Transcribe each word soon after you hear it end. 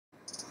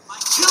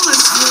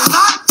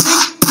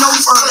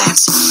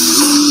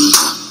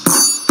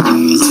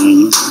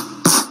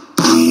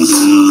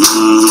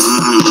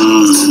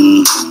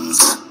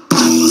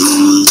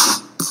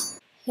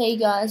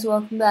guys,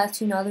 welcome back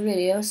to another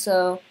video.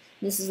 So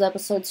this is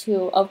episode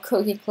 2 of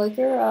Cookie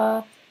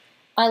Clicker.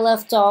 I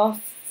left off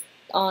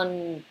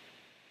on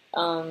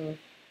I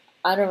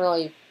don't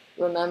really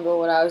remember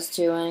what I was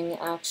doing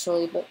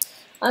actually, but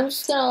I'm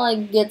just gonna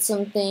like get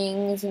some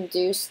things and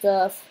do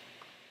stuff.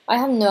 I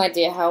have no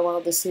idea how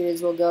well the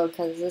series will go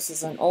because this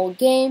is an old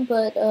game,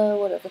 but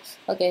whatever.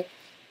 Okay,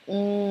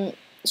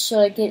 should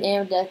I get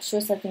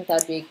ambidextrous? I think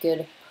that'd be a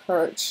good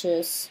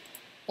purchase,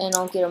 and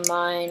I'll get a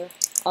mine.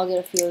 I'll get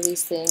a few of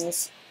these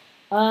things.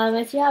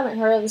 If you haven't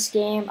heard of this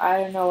game, I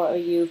don't know what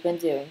you've been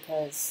doing,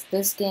 because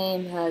this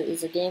game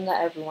is a game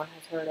that everyone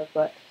has heard of,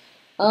 but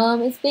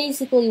it's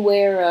basically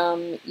where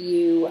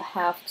you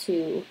have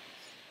to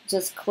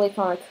just click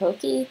on a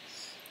cookie,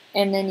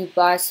 and then you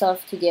buy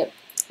stuff to get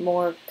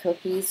more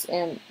cookies,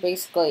 and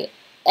basically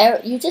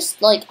you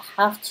just like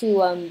have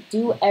to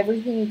do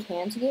everything you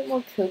can to get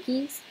more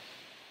cookies,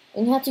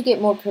 and you have to get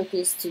more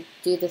cookies to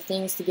do the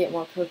things to get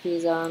more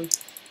cookies.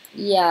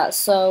 Yeah,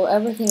 so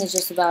everything is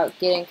just about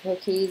getting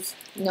cookies,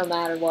 no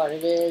matter what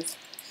it is.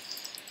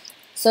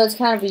 So it's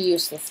kind of a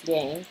useless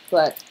game,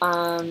 but,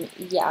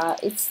 yeah,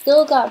 it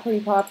still got pretty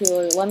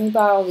popular. Let me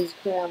buy all these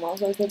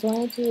grandmas. Okay,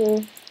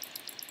 22.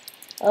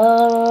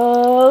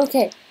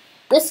 Okay.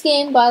 This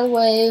game, by the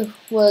way,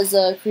 was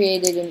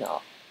created in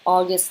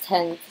August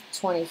 10th,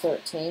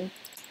 2013.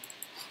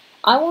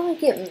 I want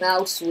to get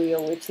Mouse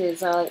Wheel, which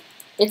is,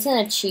 it's an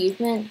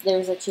achievement.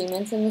 There's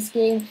achievements in this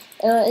game.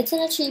 It's an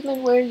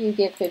achievement where you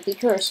get 50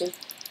 cursors.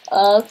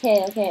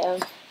 Okay.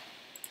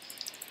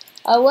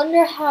 I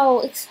wonder how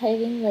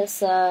exciting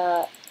this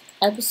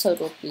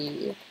episode will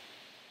be.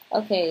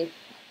 Okay.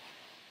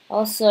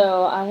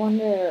 Also, I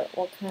wonder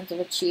what kinds of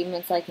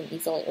achievements I can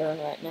easily earn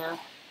right now.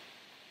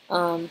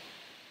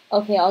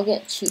 Okay, I'll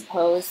get Cheap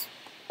Hose.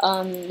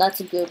 That's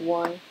a good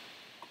one.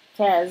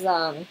 'Cause,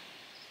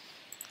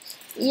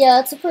 yeah,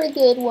 it's a pretty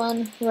good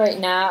one right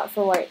now.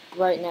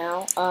 Right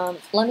now,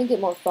 let me get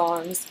more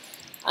farms.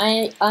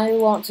 I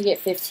want to get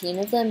 15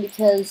 of them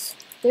because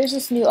there's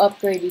this new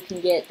upgrade you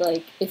can get.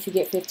 Like if you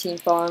get 15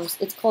 farms,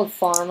 it's called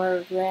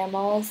Farmer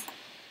Grandmas.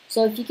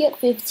 So if you get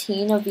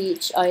 15 of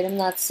each item,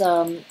 that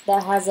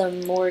has a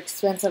more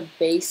expensive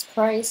base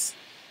price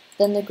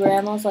than the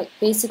grandmas. Like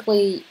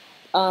basically,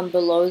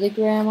 below the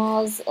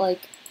grandmas,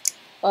 like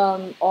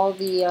all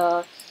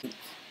the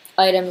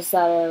items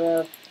that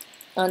are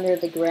under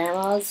the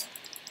grandmas.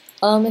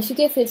 If you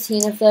get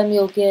 15 of them,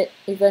 you'll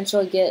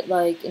eventually get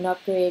like an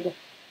upgrade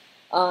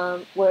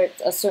where it's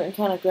a certain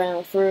kind of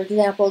grandma. For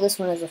example, this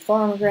one is a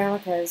farmer grandma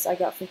because I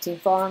got 15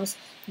 farms.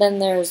 Then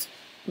there's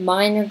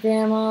miner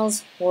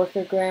grandmas,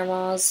 worker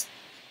grandmas.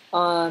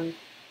 I'm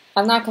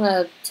not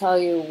gonna tell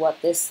you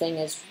what this thing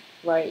is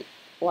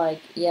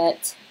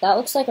yet. That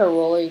looks like a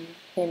rolling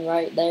pin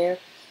right there,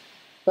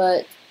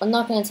 but I'm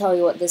not gonna tell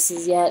you what this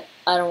is yet.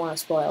 I don't want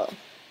to spoil it.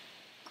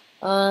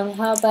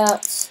 How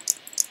about,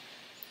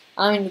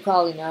 I mean, you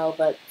probably know,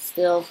 but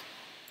still,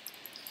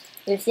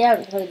 if you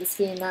haven't played this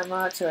game that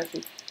much, or if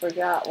you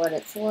forgot what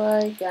it's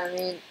like, I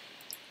mean,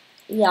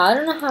 yeah, I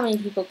don't know how many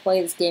people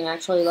play this game,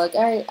 actually. Like,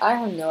 I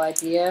have no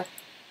idea.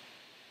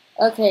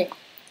 Okay,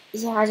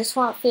 yeah, I just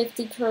want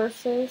 50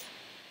 cursors.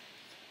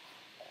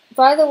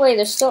 By the way,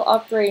 they're still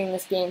upgrading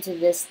this game to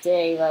this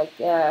day. Like,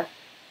 they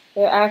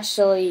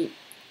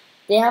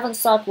haven't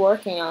stopped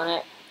working on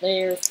it.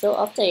 They're still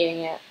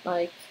updating it.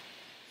 Like,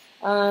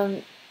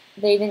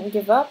 they didn't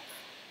give up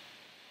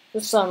for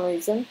some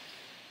reason,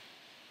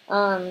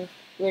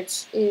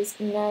 which is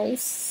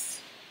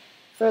nice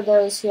for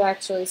those who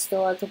actually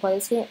still like to play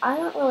this game. I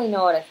don't really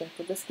know what I think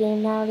of this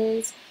game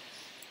nowadays.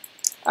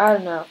 I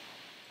don't know,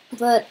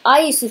 but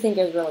I used to think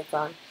it was really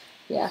fun.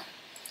 Yeah.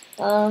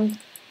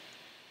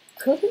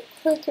 Cookie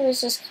Clicker is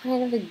just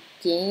kind of a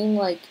game,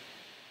 like,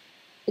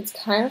 it's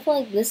kind of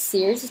like, this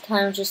series is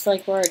kind of just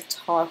like where I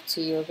talk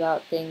to you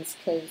about things,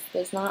 because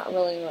there's not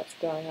really much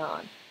going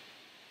on.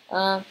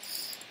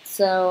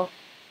 So,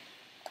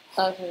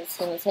 okay, it's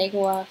gonna take a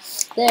while.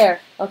 There,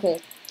 okay,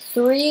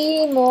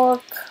 3 more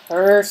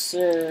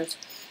cursors.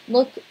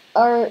 Look,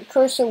 our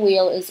cursor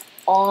wheel is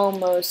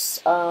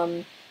almost,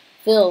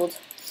 filled.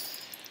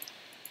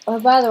 Oh,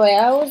 by the way,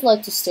 I always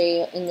like to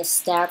stay in the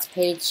stats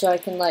page so I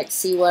can, like,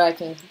 see what I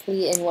can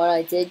complete and what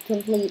I did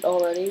complete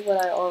already,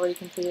 what I already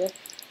completed.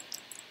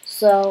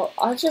 So,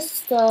 I'll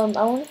just, I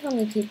wonder how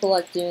many people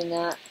like doing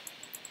that.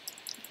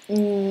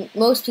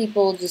 Most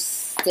people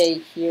just stay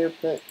here,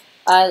 but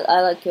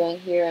I like going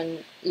here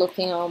and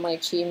looking at all my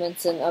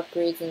achievements and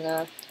upgrades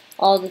and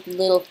all the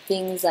little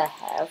things I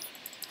have.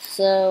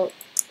 So,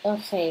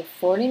 okay,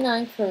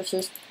 49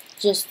 cursors,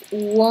 just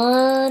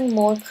one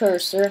more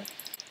cursor.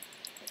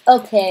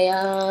 Okay,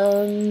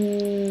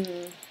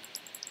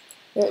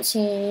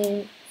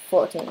 13,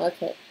 14,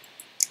 okay.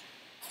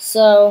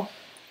 So,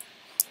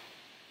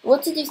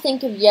 what did you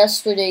think of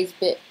yesterday's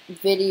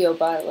video,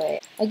 by the way?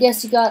 I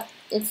guess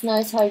it's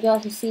nice how you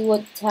got to see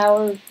what the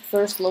tower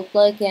first looked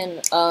like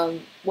and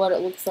what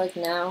it looks like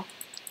now.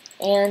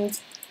 And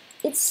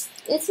it's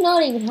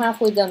not even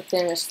halfway done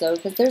finished though,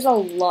 because there's a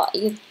lot.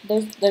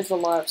 There's a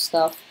lot of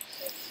stuff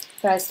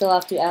that I still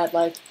have to add.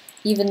 Like,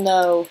 even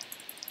though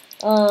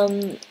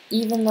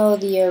Even though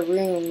the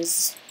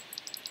rooms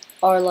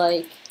are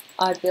like,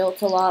 I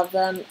built a lot of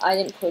them, I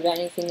didn't put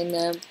anything in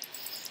them.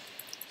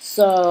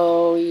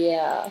 So,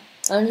 yeah.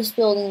 I'm just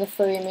building the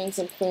framings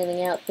and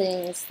planning out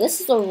things. This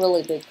is a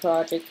really big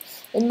project.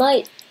 It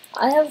might,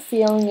 I have a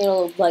feeling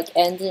it'll, like,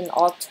 end in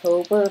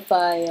October if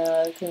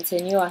I,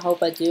 continue. I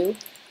hope I do.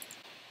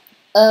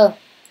 Oh.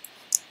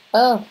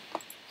 Oh.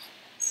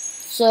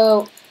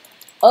 So,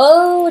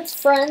 oh, it's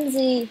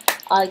Frenzy.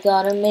 I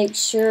gotta make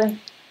sure.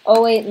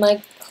 Oh, wait,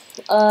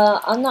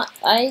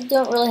 I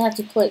don't really have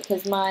to click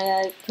because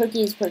my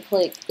cookies per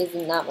click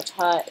isn't that much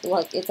high.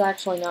 Like, it's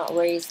actually not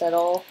raised at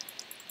all.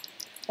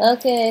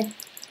 Okay,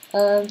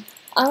 I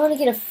want to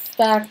get a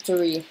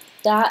factory.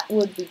 That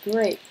would be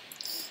great.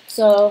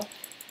 So,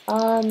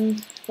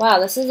 wow,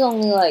 this is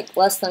only like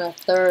less than a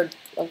third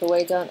of the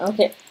way done.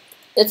 Okay,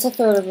 it's a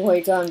third of the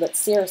way done, but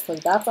seriously,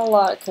 that's a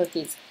lot of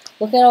cookies.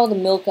 Look at all the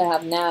milk I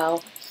have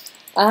now.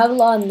 I have a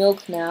lot of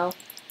milk now,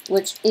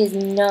 which is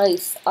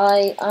nice.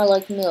 I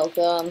like milk.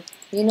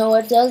 You know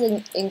what does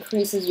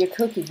increases your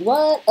cookies?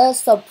 What a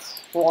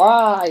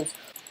surprise!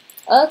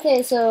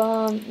 Okay,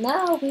 so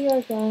now we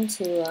are going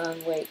to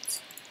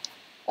wait.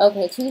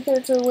 Okay,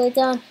 2/3 of the way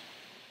done.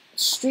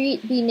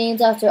 Street be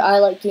named after I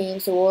Like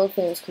Games, the world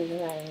famous cookie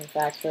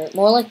manufacturer.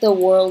 More like the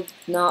world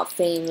not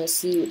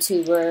famous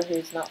YouTuber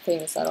who's not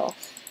famous at all.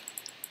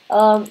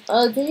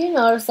 Did you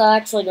notice I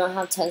actually don't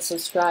have 10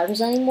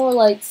 subscribers anymore?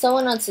 Like,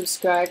 someone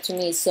unsubscribed to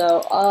me,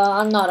 so,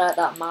 I'm not at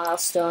that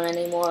milestone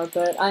anymore,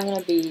 but I'm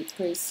gonna be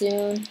pretty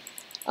soon.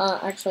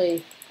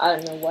 Actually, I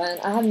don't know when.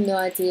 I have no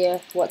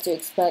idea what to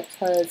expect,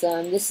 because,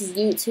 this is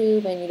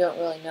YouTube, and you don't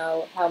really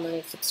know how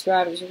many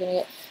subscribers you're gonna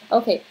get.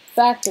 Okay,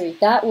 factory.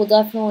 That will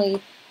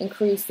definitely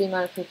increase the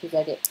amount of cookies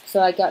I get.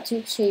 So I got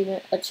 2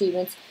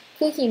 achievements.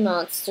 Cookie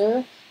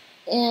Monster,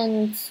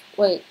 and,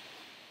 wait.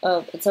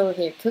 Oh, it's over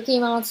here. Cookie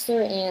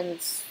Monster and,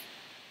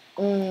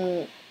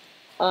 I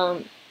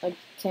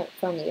can't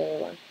find the other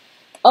one.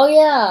 Oh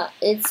yeah,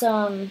 it's,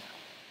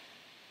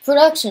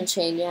 Production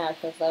Chain, yeah,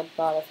 because I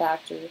bought a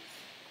factory.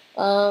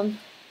 I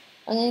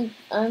think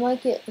I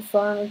might get the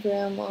Farmer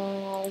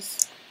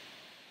Grandmas.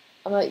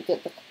 I might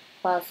get the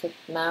Plastic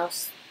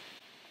Mouse.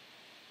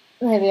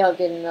 Maybe I'll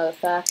get another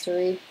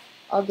factory.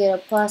 I'll get a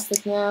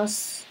Plastic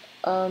Mouse,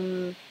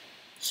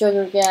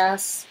 Sugar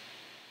Gas.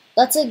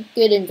 That's a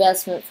good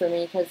investment for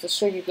me because the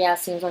sugar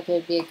gas seems like it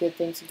would be a good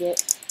thing to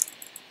get.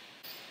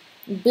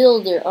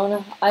 Builder,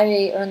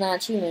 I earned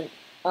that achievement.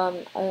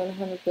 I own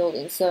 100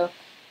 buildings. So,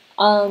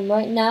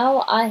 right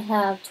now I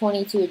have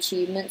 22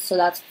 achievements, so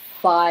that's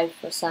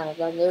 5% of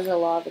them. There's a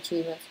lot of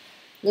achievements.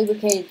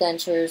 Lubricated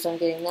dentures, I'm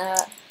getting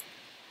that.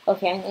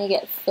 Okay, I'm gonna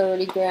get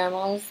 30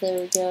 grandmas. There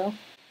we go.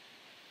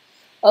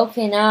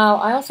 Okay, now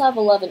I also have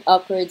 11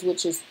 upgrades,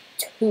 which is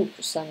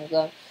 2% of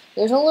them.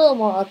 There's a little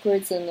more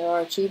upgrades than there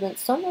are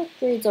achievements. Some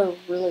upgrades are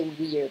really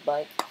weird,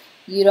 like,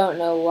 you don't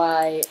know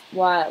why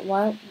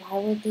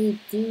would they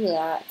do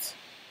that?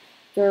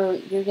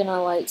 You're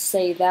gonna, like,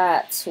 say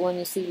that when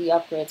you see the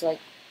upgrades, like,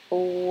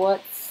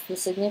 what's the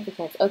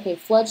significance? Okay,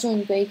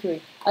 fledgling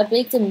bakery. I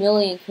baked 1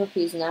 million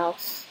cookies now,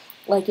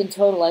 like, in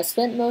total. I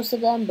spent most of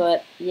them,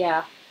 but,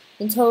 yeah.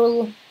 In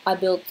total, I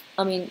baked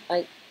 1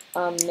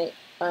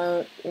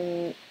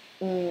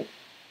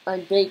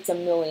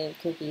 million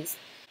cookies.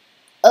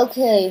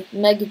 Okay,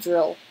 Mega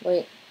Drill.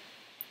 Wait.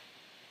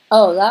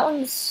 Oh, that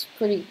one's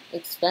pretty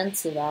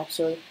expensive,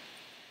 actually.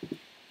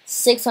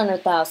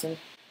 600,000.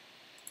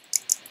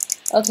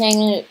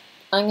 Okay,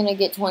 I'm gonna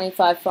get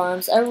 25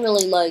 farms. I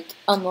really like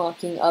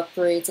unlocking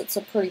upgrades. It's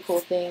a pretty cool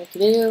thing to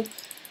do.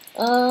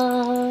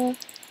 Oh,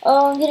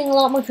 I'm getting a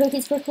lot more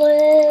cookies per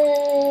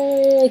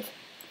click.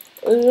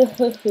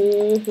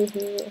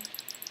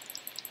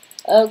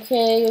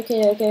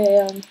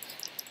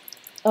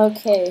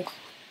 Okay.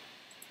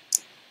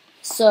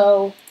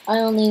 So, I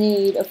only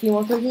need a few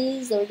more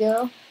cookies. There we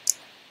go.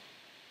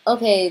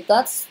 Okay,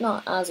 that's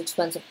not as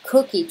expensive.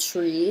 Cookie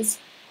trees.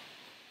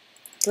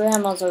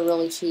 Grandmas are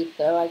really cheap,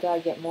 though. I gotta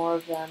get more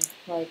of them.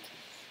 Like,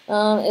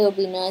 it'll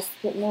be nice to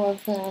get more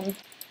of them.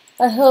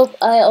 I hope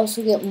I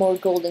also get more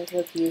golden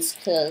cookies,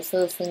 because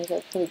those things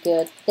are pretty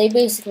good. They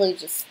basically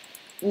just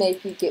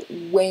make you get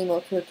way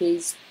more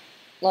cookies.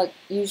 Like,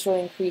 usually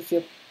increase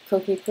your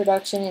cookie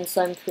production in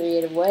some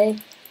creative way.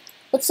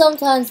 But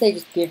sometimes they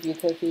just give you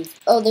cookies.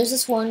 Oh, there's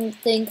this one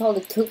thing called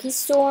a cookie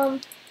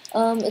storm.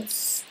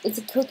 It's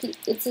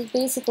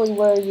basically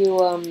where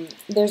you,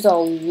 there's a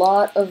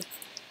lot of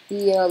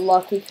the,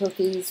 lucky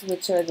cookies,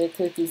 which are the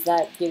cookies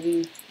that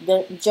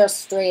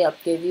just straight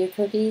up give you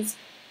cookies.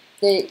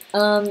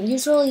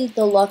 Usually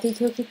the lucky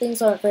cookie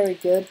things aren't very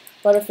good,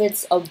 but if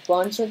it's a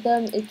bunch of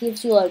them, it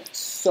gives you, like,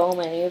 so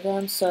many of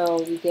them,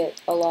 so you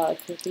get a lot of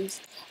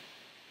cookies.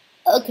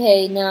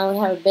 Okay, now we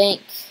have a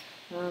bank.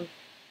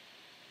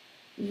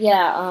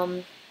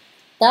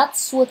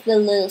 That's what the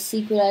little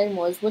secret item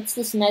was. What's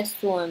this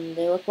next one?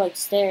 They look like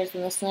stairs,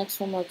 and this next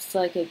one looks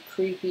like a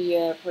creepy,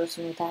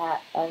 person with a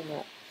hat. I don't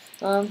know.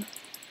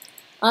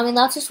 I mean,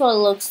 that's just what it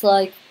looks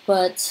like,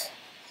 but,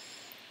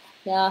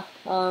 yeah,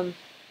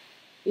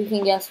 you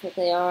can guess what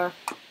they are.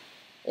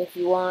 if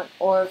you want,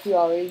 or if you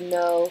already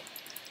know,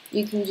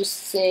 you can just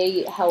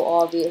say how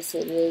obvious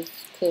it is,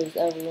 because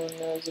everyone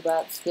knows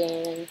about this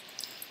game, and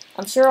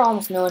I'm sure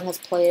almost no one has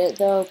played it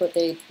though, but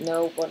they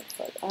know what it's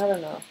like. I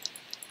don't know.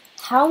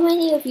 How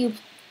many of you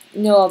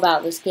know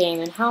about this game,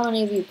 and how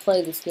many of you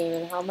play this game,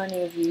 and how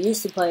many of you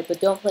used to play it but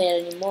don't play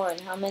it anymore,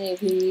 and how many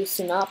of you used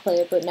to not play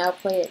it but now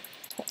play it?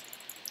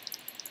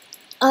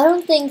 I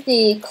don't think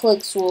the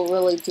clicks will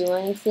really do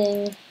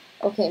anything.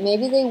 Okay,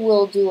 maybe they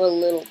will do a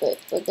little bit,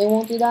 but they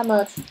won't do that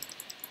much.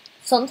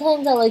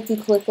 Sometimes I like to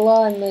click a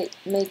lot and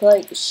make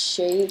like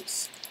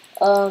shapes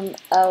out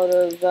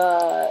of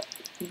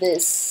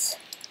these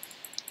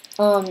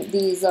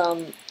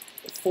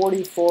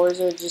 44s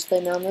are just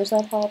the numbers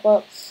that pop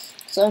up.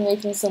 So I'm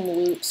making some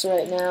loops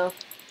right now.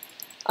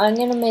 I'm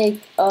gonna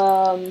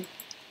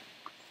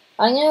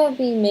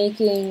be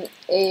making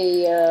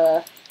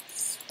a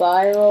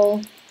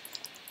spiral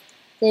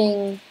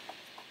thing.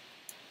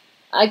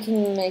 I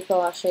can make a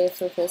lot of shapes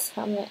with this.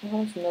 How much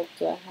milk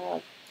do I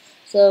have?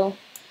 So,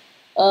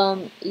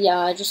 yeah,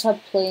 I just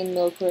have plain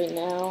milk right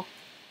now.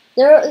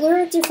 There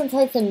are different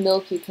types of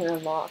milk you can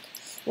unlock.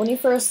 When you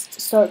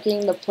first start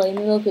getting the plain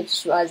milk, it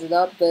just rises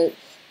up, but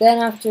then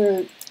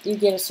after you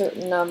get a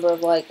certain number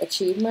of, like,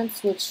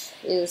 achievements, which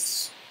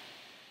is,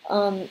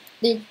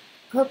 the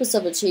purpose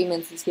of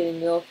achievements is getting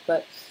milk,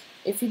 but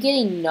if you get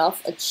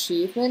enough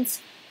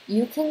achievements,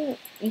 you can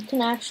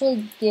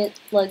actually get,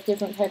 like,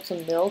 different types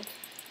of milk.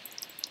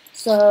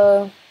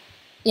 So,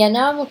 yeah,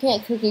 now I'm looking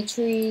at cookie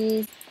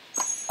trees.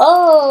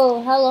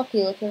 Oh, how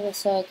lucky, look at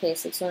this. Okay,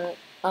 600.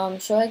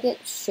 Should I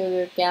get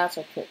sugar, gas,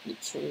 or cookie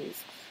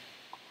trees?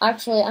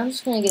 Actually, I'm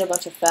just gonna get a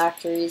bunch of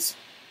factories.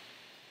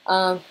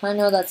 I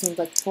know that seems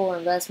like a poor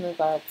investment,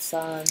 but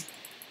I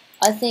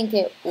think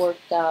it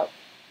worked out.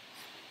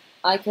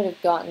 I could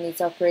have gotten these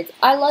upgrades.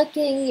 I like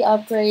getting the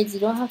upgrades. You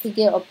don't have to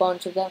get a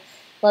bunch of them.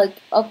 Like,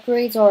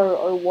 upgrades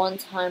are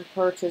one-time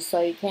purchase,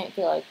 so you can't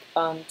get, like,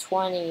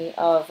 20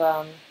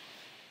 of,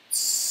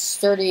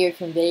 sturdier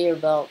conveyor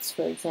belts,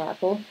 for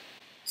example.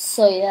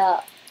 So,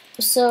 yeah.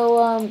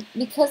 So,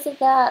 because of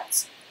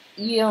that,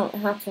 you don't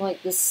have to,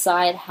 like,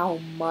 decide how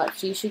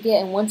much you should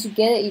get. And once you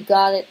get it, you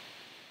got it.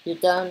 You're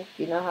done.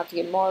 You don't have to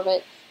get more of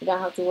it. You don't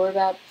have to worry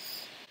about it.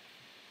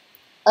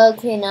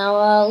 Okay,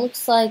 now,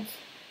 looks like,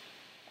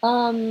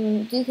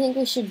 do you think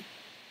we should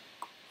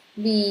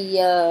be,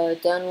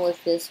 done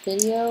with this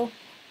video?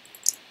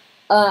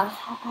 I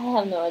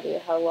have no idea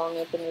how long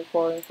I've been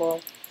recording for.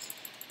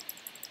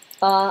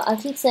 I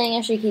keep saying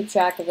I should keep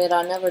track of it.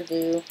 I never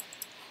do.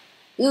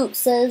 Ooh,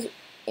 says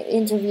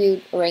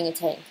interviewed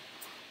orangutan.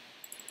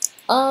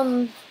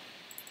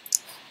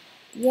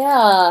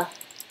 Yeah.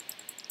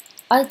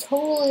 I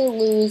totally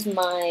lose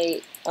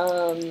my,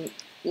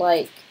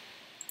 like,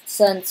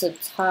 sense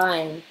of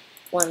time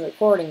when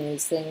recording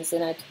these things,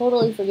 and I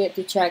totally forget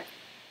to check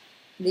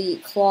the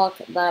clock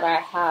that I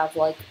have,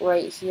 like,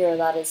 right here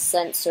that is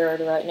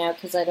censored right now,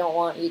 because I don't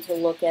want you to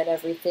look at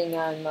everything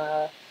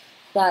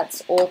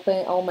that's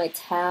open, all my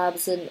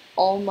tabs and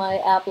all my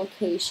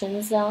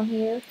applications down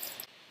here.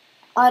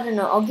 I don't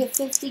know, I'll get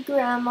 50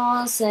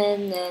 grandmas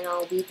and then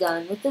I'll be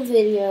done with the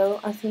video.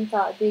 I think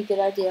that would be a good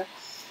idea.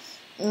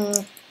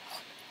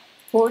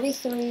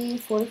 43,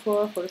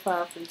 44,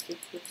 45, 46,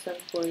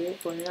 47, 48,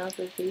 49,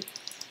 50.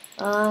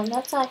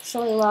 That's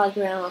actually a lot of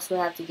grandmas we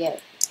have to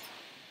get.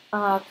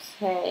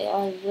 Okay,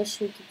 I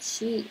wish we could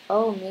cheat.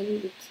 Oh, maybe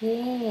we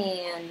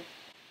can.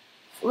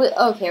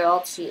 Okay,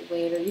 I'll cheat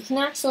later. You can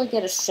actually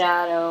get a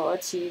shadow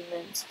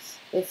achievement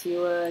if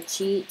you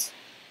cheat.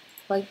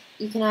 Like,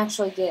 you can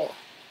actually get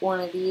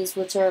one of these,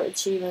 which are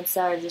achievements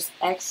that are just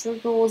extra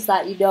goals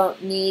that you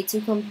don't need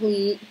to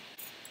complete.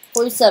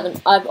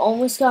 47. I've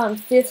almost gotten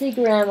 50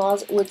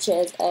 grandmas, which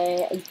is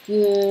a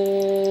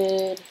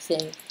good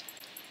thing.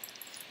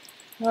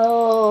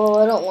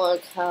 Oh, I don't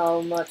like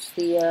how much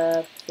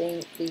the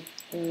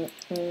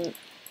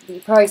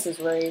price is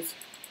raised.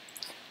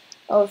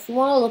 Oh, if you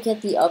want to look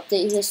at the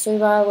update history,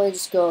 by the way,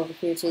 just go over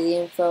here to the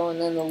info, and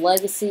then the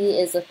legacy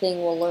is a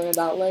thing we'll learn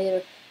about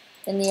later,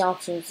 and the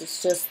options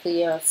is just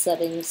the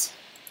settings.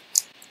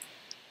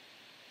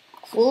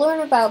 We'll learn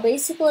about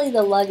basically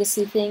the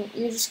legacy thing.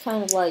 You're just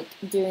kind of like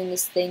doing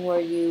this thing where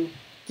you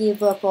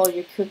give up all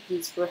your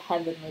cookies for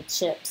heavenly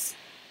chips.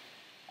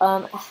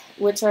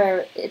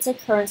 It's a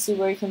currency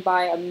where you can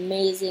buy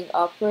amazing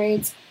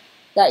upgrades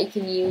that you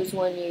can use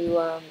when you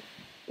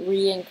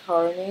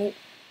reincarnate,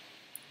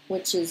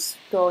 which is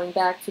going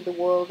back to the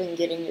world and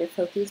getting your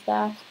cookies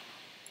back.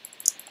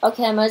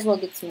 Okay, I might as well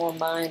get some more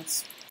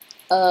mines.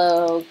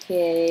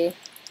 Okay.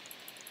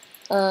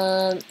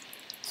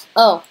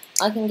 Oh,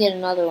 I can get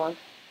another one.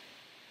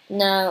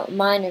 Now,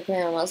 mine are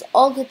grandma's.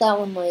 I'll get that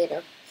one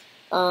later.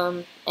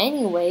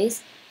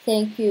 Anyways,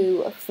 thank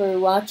you for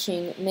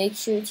watching. Make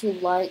sure to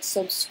like,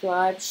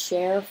 subscribe,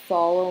 share,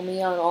 follow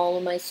me on all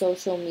of my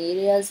social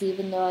medias,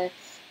 even though I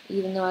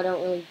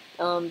don't really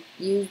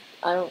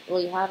I don't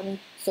really have any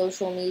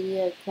social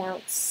media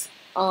accounts.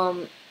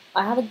 I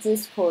have a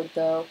Discord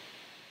though.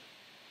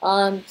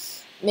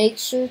 make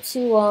sure to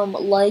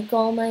like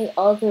all my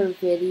other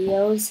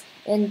videos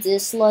and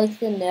dislike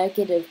the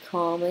negative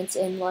comments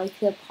and like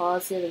the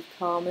positive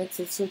comments,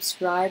 and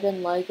subscribe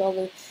and like all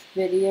the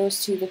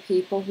videos to the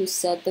people who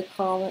said the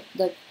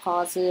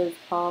positive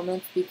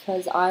comments,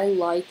 because I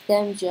like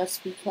them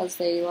just because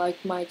they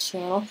like my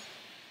channel.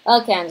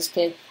 Okay, I'm just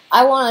kidding.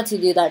 I wanted to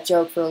do that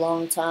joke for a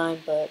long time,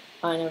 but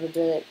I never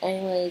did it.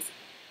 Anyways,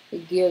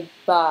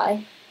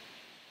 goodbye.